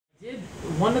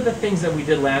one of the things that we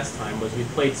did last time was we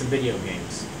played some video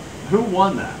games. Who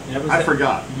won that? I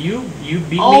forgot. You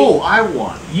beat me. Oh, I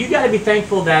won. You got to be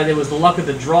thankful that it was the luck of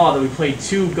the draw that we played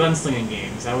 2 gunslinging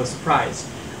games. I was surprised.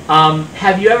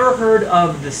 Have you ever heard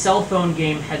of the cell phone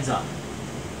game Heads Up?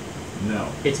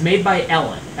 No. It's made by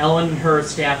Ellen. Ellen and her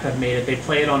staff have made it. They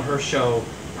play it on her show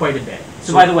quite a bit.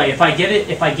 So by the way, if I get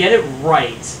it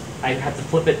right, I have to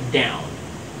flip it down.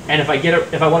 And if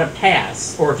I want to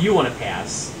pass, or if you want to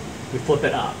pass, we flip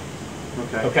it up.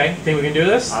 Okay. Okay? Think we can do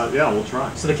this? Yeah, we'll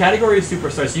try. So the category is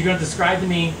superstar. So you're going to describe to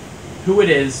me who it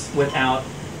is without...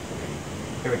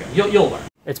 Okay. Here we go. You'll learn.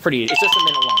 It's pretty easy. It's just a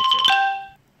minute long,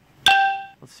 too.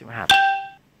 Let's see what happens.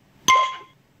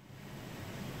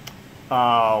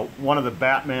 One of the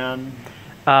Batman.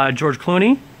 George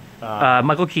Clooney.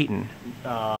 Michael Keaton.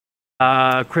 In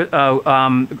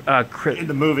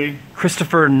the movie.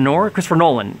 Christopher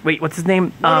Nolan. Wait, what's his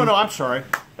name? No, I'm sorry.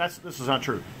 This is not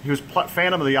true. He was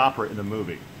Phantom of the Opera in the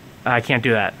movie. I can't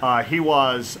do that. He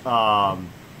was. Oh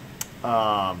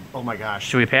my gosh.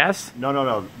 Should we pass?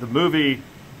 No. The movie.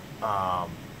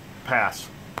 Pass.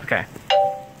 Okay.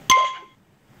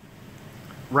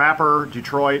 Rapper,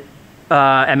 Detroit.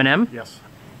 Eminem. Yes.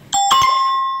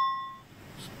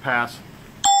 Pass.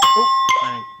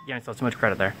 I gave myself too much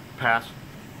credit there. Pass.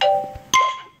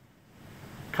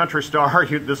 Country star.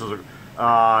 This is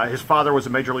his father was a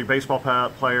Major League Baseball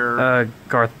player.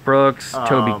 Garth Brooks,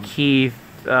 Toby Keith,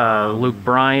 Luke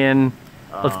Bryan.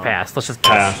 Let's pass. Let's just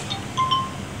pass.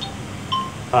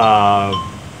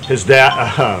 His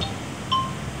dad.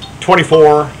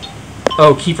 24.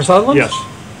 Oh, Kiefer Sutherland? Yes.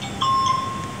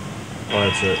 Oh,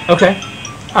 that's it. Okay.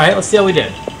 All right. Let's see how we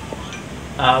did.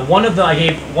 One of them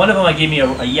I gave me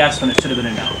a yes when it should have been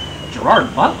a no.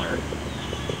 Gerard Butler.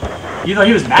 You thought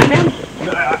he was Batman?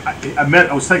 No,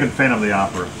 I was thinking Phantom of the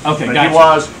Opera. Okay, but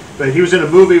gotcha. he was in a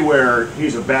movie where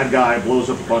he's a bad guy, blows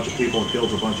up a bunch of people, and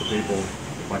kills a bunch of people.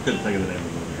 I couldn't think of the name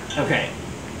of the movie. Okay.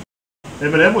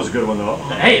 Eminem was a good one though.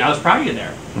 Hey, I was proud of you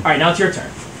there. All right, now it's your turn.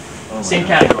 Oh Same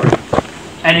category.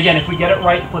 And again, if we get it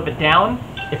right, flip it down.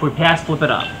 If we pass, flip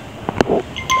it up.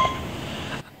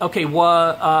 Okay,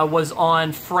 was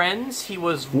on Friends. He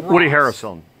was Ross. Woody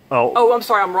Harrelson. Oh, I'm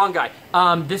sorry, I'm wrong guy.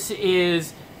 This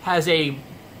has a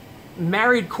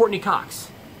married Courtney Cox.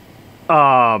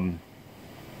 I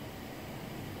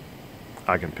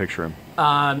can picture him.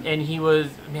 And he was,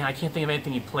 man, I can't think of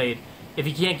anything he played. If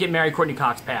he can't get married, Courtney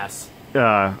Cox, pass.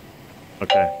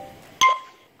 Okay.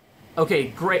 Okay,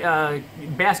 great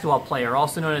basketball player,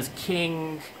 also known as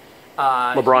King.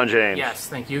 LeBron James. Yes,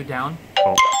 thank you. Down.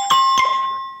 Oh.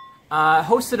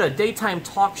 Hosted a daytime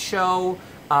talk show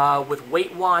with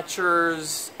Weight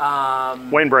Watchers.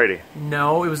 Wayne Brady.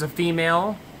 No, it was a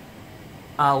female.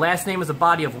 Last name is a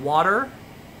body of water.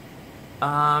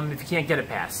 If you can't get it,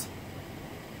 pass.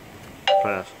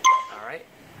 Pass. All right.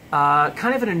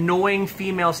 Kind of an annoying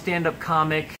female stand-up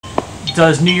comic.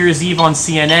 Does New Year's Eve on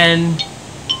CNN.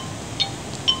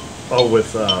 Oh,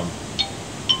 with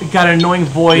got an annoying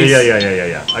voice.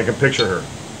 Yeah. I can picture her.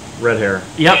 Red hair.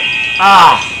 Yep.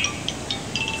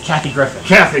 Kathy Griffin.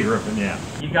 Kathy Griffin, yeah.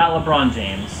 You got LeBron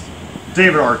James.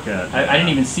 David Arquette. I didn't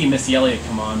even see Missy Elliott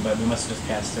come on, but we must have just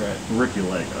passed through it. Ricky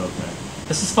Lake, okay.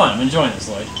 This is fun. I'm enjoying this,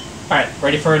 Lloyd. All right,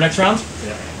 ready for our next round?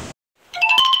 Yeah.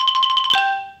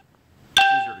 It's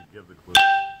easier to give the clue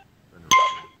than to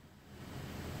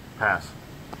pass.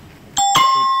 Oops,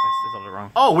 I spelled it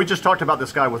wrong. Oh, we just talked about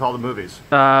this guy with all the movies.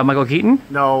 Michael Keaton?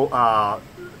 No,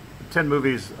 10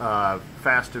 movies,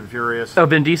 Fast and Furious. Oh,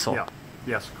 Vin Diesel. Yeah.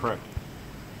 Yes, correct.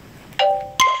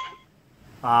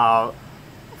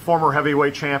 Former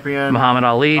heavyweight champion. Muhammad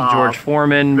Ali, George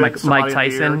Foreman, Mike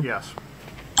Tyson. Yes.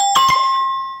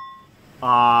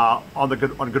 On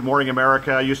Good Morning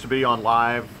America, used to be on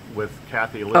Live with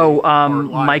Kathy Lee. Oh,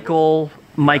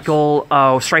 Michael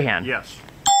Strahan. Yes.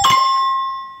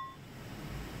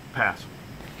 Pass.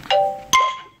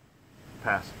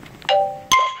 Pass.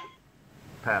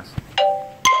 Pass.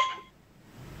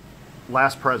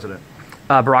 Last president.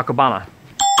 Barack Obama.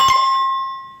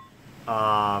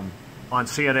 On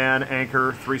CNN,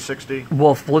 Anchor 360.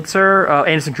 Wolf Blitzer,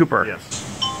 Anderson Cooper. Yes.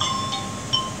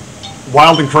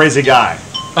 Wild and crazy guy.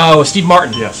 Oh, Steve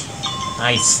Martin. Yes.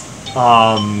 Nice.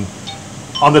 On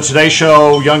the Today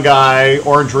Show, young guy,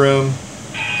 Orange Room.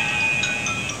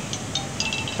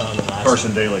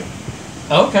 Carson Daly.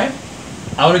 Oh, okay.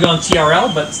 I would have gone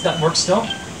TRL, but that works still.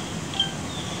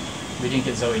 We didn't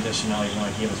get Zoe Deschanel, even though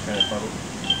he gave us credit for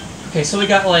it. Okay, so we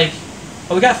got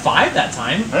we got 5 that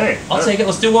time. Hey. I'll take it.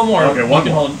 Let's do one more. Okay, one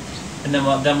more. Hold, and then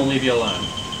we'll leave you alone.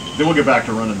 Then we'll get back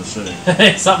to running the city.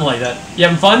 Something like that. You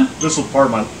having fun? This is part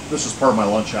of my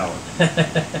lunch hour.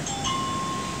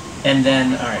 And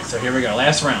then, all right, so here we go.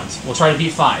 Last round. We'll try to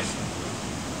beat 5.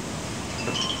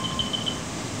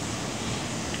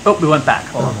 Oh, we went back.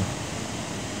 Hold on.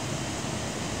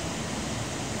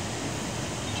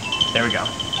 There we go.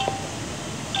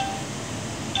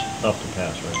 Up to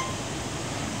pass,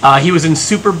 right? He was in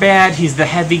Superbad. He's the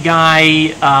heavy guy.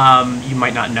 You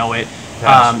might not know it.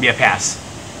 Pass. Yeah, pass.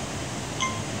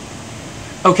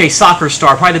 Okay, soccer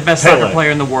star. Probably the best soccer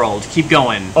player in the world. Keep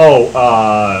going.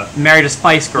 Oh, Married a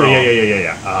Spice Girl.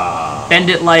 Yeah. Bend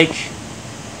it like...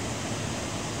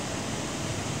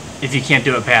 If you can't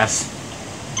do it, pass.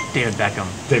 David Beckham.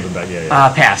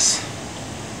 Yeah. Pass.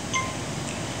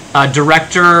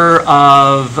 Director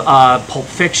of Pulp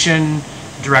Fiction,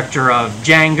 director of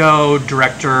Django,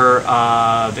 director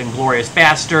of Inglourious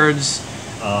Bastards,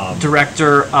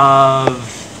 director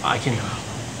of I can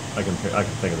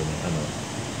think of the name. I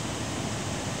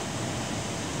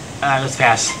know. Let's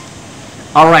pass.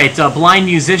 All right, blind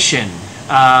musician.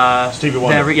 Stevie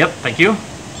Wonder. Yep, thank you.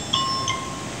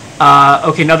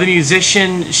 Okay, another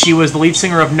musician. She was the lead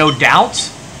singer of No Doubt.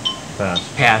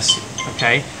 Pass. Pass.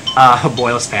 Okay. Oh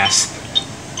boy, let's pass.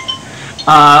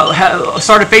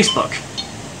 Started Facebook.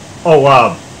 Oh,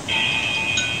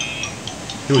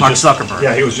 he was Mark Zuckerberg.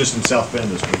 Yeah, he was just in South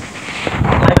Bend this week.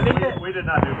 We did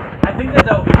not do very I think that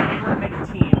though, if we were to make a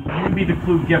team, you would be the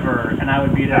clue giver, and I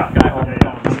would be the guy holding the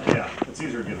phone. Yeah, it's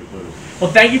easier to give a clue.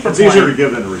 Well, thank you for playing. It's easier to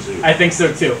give than to receive. I think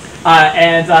so too.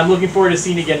 And I'm looking forward to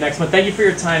seeing you again next month. Thank you for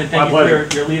your time, and thank you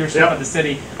for your leadership of the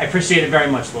city. I appreciate it very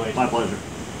much, Lloyd. My pleasure.